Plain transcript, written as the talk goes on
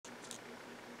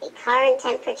The current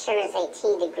temperature is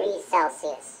 18 degrees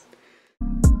Celsius.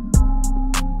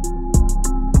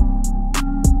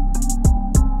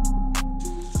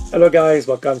 Hello guys,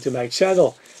 welcome to my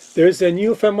channel. There's a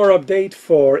new firmware update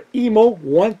for EMO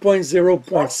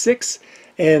 1.0.6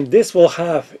 and this will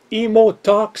have EMO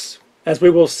talks. As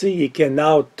we will see, it can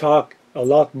now talk a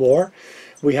lot more.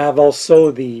 We have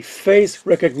also the face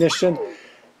recognition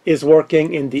is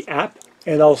working in the app,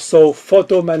 and also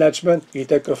photo management. You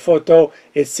take a photo,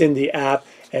 it's in the app,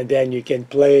 and then you can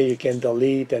play, you can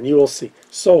delete, and you will see.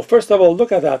 So first of all,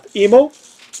 look at that. EMO,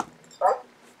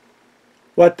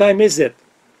 what time is it?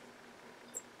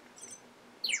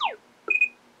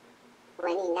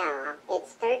 20 now.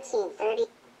 It's 13:30.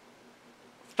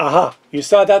 Aha, you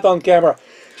saw that on camera.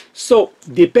 So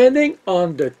depending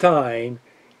on the time,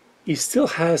 it still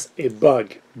has a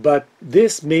bug, but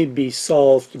this may be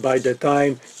solved by the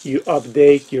time you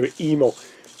update your EMO.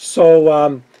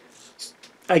 So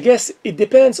I guess it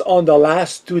depends on the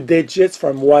last two digits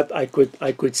from what I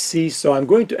could see. So I'm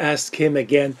going to ask him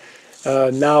again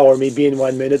now, or maybe in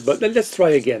 1 minute, but let's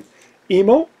try again.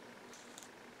 EMO,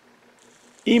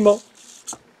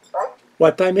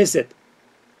 what time is it?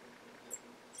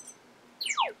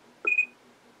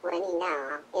 20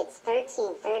 now. It's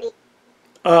 13:30.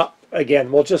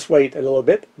 Again, we'll just wait a little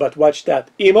bit, but watch that.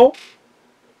 EMO,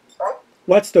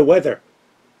 what's the weather?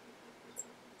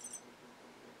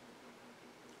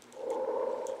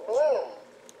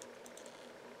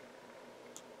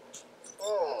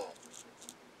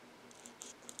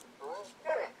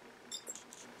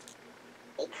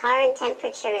 The current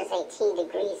temperature is 18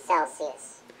 degrees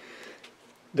Celsius.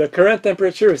 The current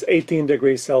temperature is 18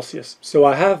 degrees Celsius. So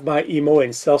I have my EMO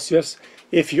in Celsius.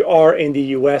 If you are in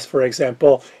the US, for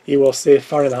example, it will say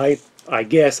Fahrenheit. I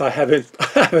guess I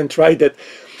haven't tried it,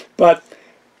 but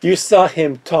you saw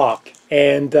him talk,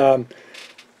 and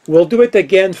we'll do it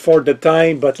again for the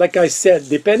time. But like I said,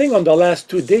 depending on the last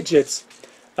two digits,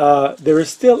 there is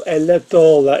still a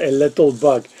little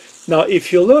bug. Now,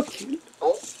 if you look,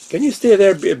 can you stay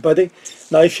there, buddy?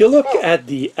 Now, if you look at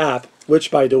the app,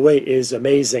 which by the way is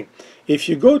amazing, if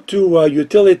you go to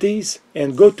utilities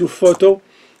and go to photo,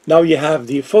 now you have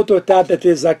the photo tab that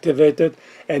is activated,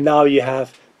 and now you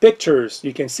have pictures.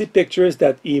 You can see pictures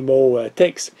that EMO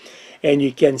takes, and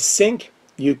you can sync.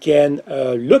 You can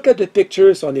look at the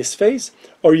pictures on his face,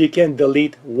 or you can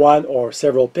delete one or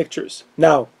several pictures.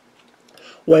 Now,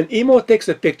 when EMO takes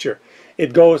a picture,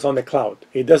 it goes on the cloud.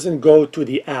 It doesn't go to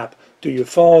the app, to your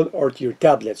phone or to your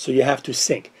tablet, so you have to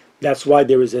sync. That's why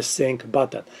there is a sync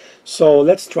button. So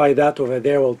let's try that over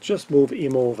there. We'll just move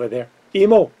EMO over there.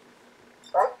 EMO,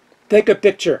 take a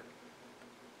picture.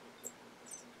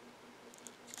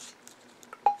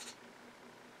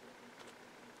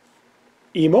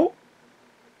 EMO,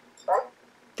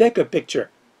 take a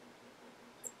picture.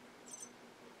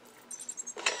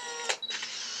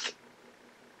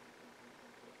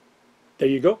 There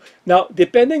you go. Now,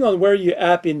 depending on where you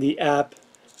app in the app,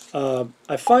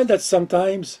 I find that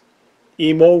sometimes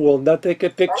EMO will not take a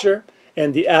picture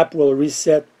and the app will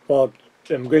reset. Well,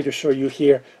 I'm going to show you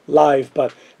here live,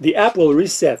 but the app will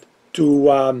reset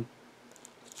to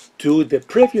the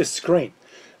previous screen.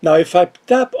 Now, if I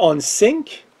tap on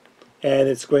sync and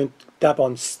it's going to tap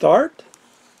on start,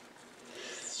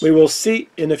 we will see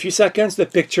in a few seconds the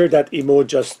picture that EMO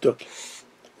just took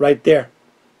right there.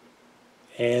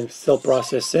 And still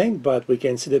processing, but we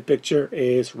can see the picture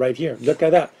is right here. Look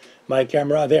at that, my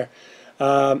camera there.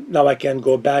 Now I can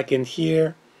go back in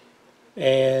here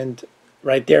and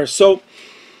right there. So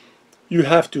you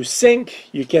have to sync,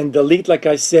 you can delete like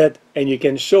I said, and you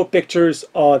can show pictures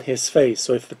on his face.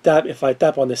 So if I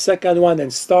tap on the second one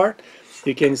and start,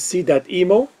 you can see that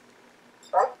EMO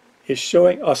is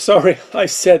showing. Oh, sorry, I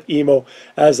said EMO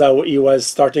as he was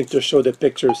starting to show the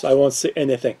pictures. I won't see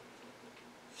anything.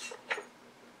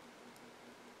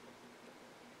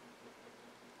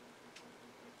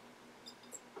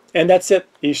 And that's it.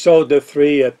 He showed the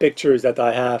three pictures that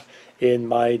I have in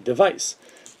my device.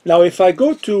 Now, if I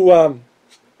go to,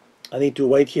 I need to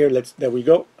wait here. There we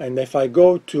go. And if I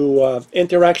go to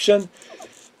interaction,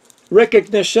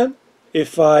 recognition,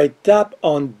 if I tap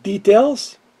on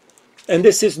details, and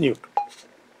this is new.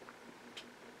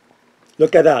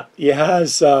 Look at that. He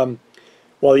has,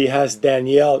 well, he has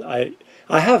Danielle.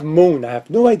 I have Moon. I have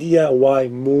no idea why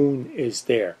Moon is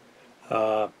there.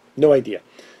 No idea.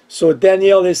 So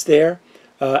Danielle is there.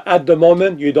 At the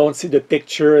moment, you don't see the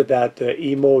picture that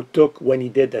EMO took when he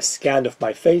did the scan of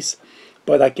my face,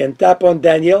 but I can tap on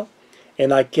Danielle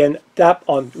and I can tap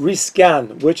on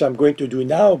rescan, which I'm going to do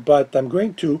now, but I'm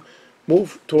going to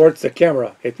move towards the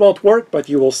camera. It won't work, but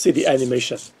you will see the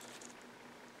animation.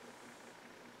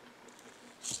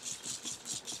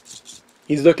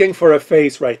 He's looking for a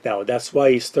face right now. That's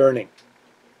why he's turning.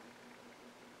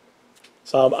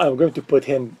 So I'm going to put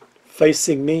him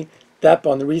facing me. Tap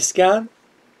on rescan.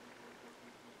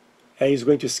 And he's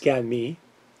going to scan me.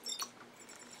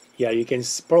 Yeah, you can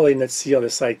probably not see on the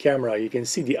side camera. You can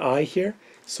see the eye here.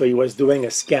 So he was doing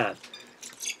a scan.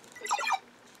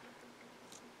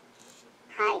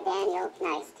 Hi Daniel,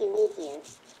 nice to meet you.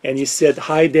 And he said,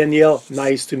 "Hi Daniel,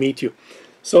 nice to meet you."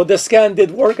 So the scan did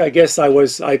work. I guess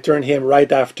I turned him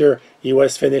right after he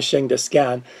was finishing the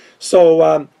scan.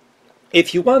 So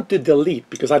if you want to delete,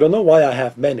 because I don't know why I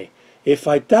have many, if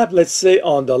I tap, let's say,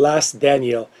 on the last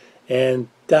Daniel and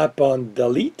tap on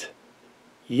delete,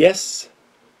 yes.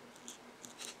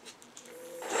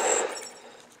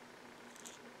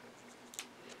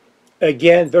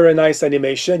 Again, very nice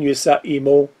animation. You saw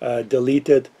EMO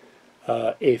deleted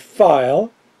a file,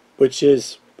 which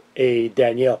is a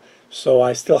Daniel. So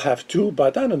I still have two,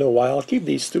 but I don't know why. I'll keep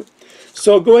these two.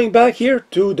 So going back here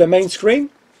to the main screen,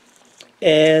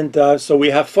 and so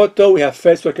we have photo, we have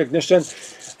face recognition,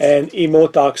 and EMO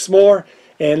talks more.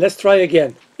 And let's try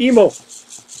again. EMO.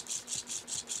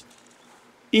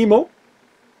 EMO.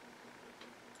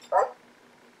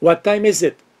 What time is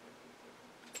it?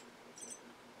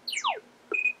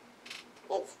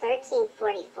 It's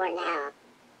 13:44 now.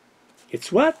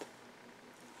 It's what?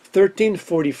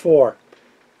 13:44.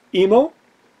 EMO?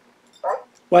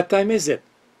 What time is it?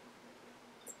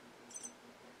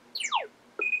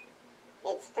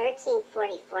 It's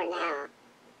 13:44 now.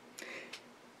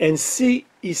 And see,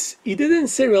 he didn't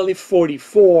say really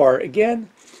 44. Again,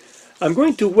 I'm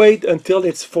going to wait until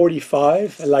it's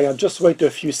 45. Like, I'll just wait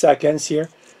a few seconds here.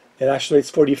 And actually, it's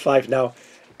 45 now.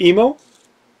 EMO?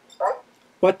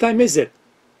 What time is it?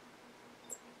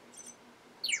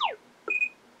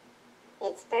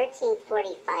 It's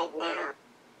 13:45 now.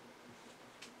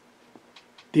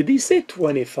 Did he say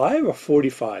 25 or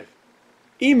 45?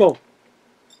 EMO?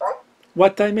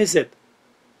 What time is it?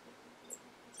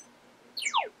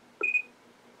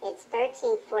 It's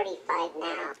 13:45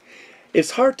 now.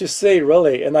 It's hard to say,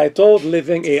 really. And I told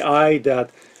Living AI that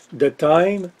the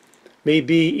time,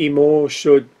 maybe EMO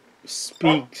should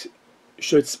speak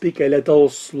a little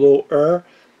slower.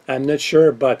 I'm not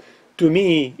sure, but to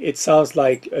me, it sounds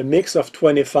like a mix of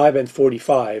 25 and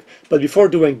 45. But before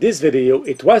doing this video,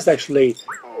 it was actually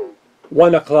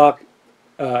 1 o'clock,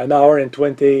 an hour and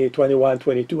 20, 21,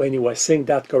 22, and he was saying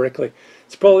that correctly.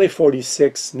 It's probably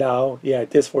 46 now. Yeah,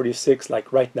 it is 46,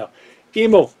 like right now.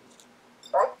 EMO,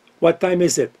 what time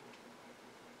is it?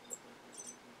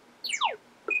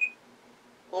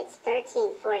 It's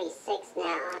 13:46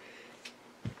 now.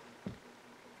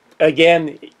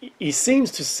 Again, he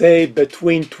seems to say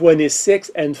between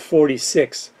 26 and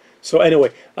 46. So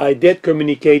anyway, I did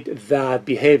communicate that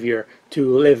behavior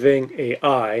to Living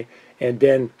AI, and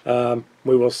then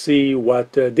we will see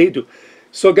what they do.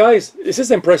 So guys, this is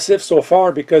impressive so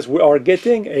far because we are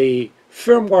getting a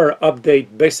firmware update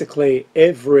basically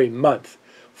every month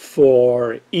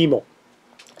for EMO.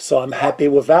 So I'm happy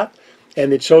with that,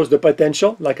 and it shows the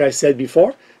potential, like I said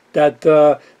before, that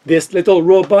this little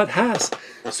robot has.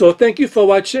 So thank you for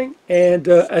watching, and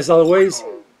as always,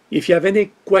 if you have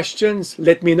any questions,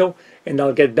 let me know, and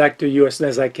I'll get back to you as soon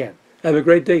as I can. Have a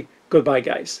great day. Goodbye,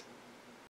 guys.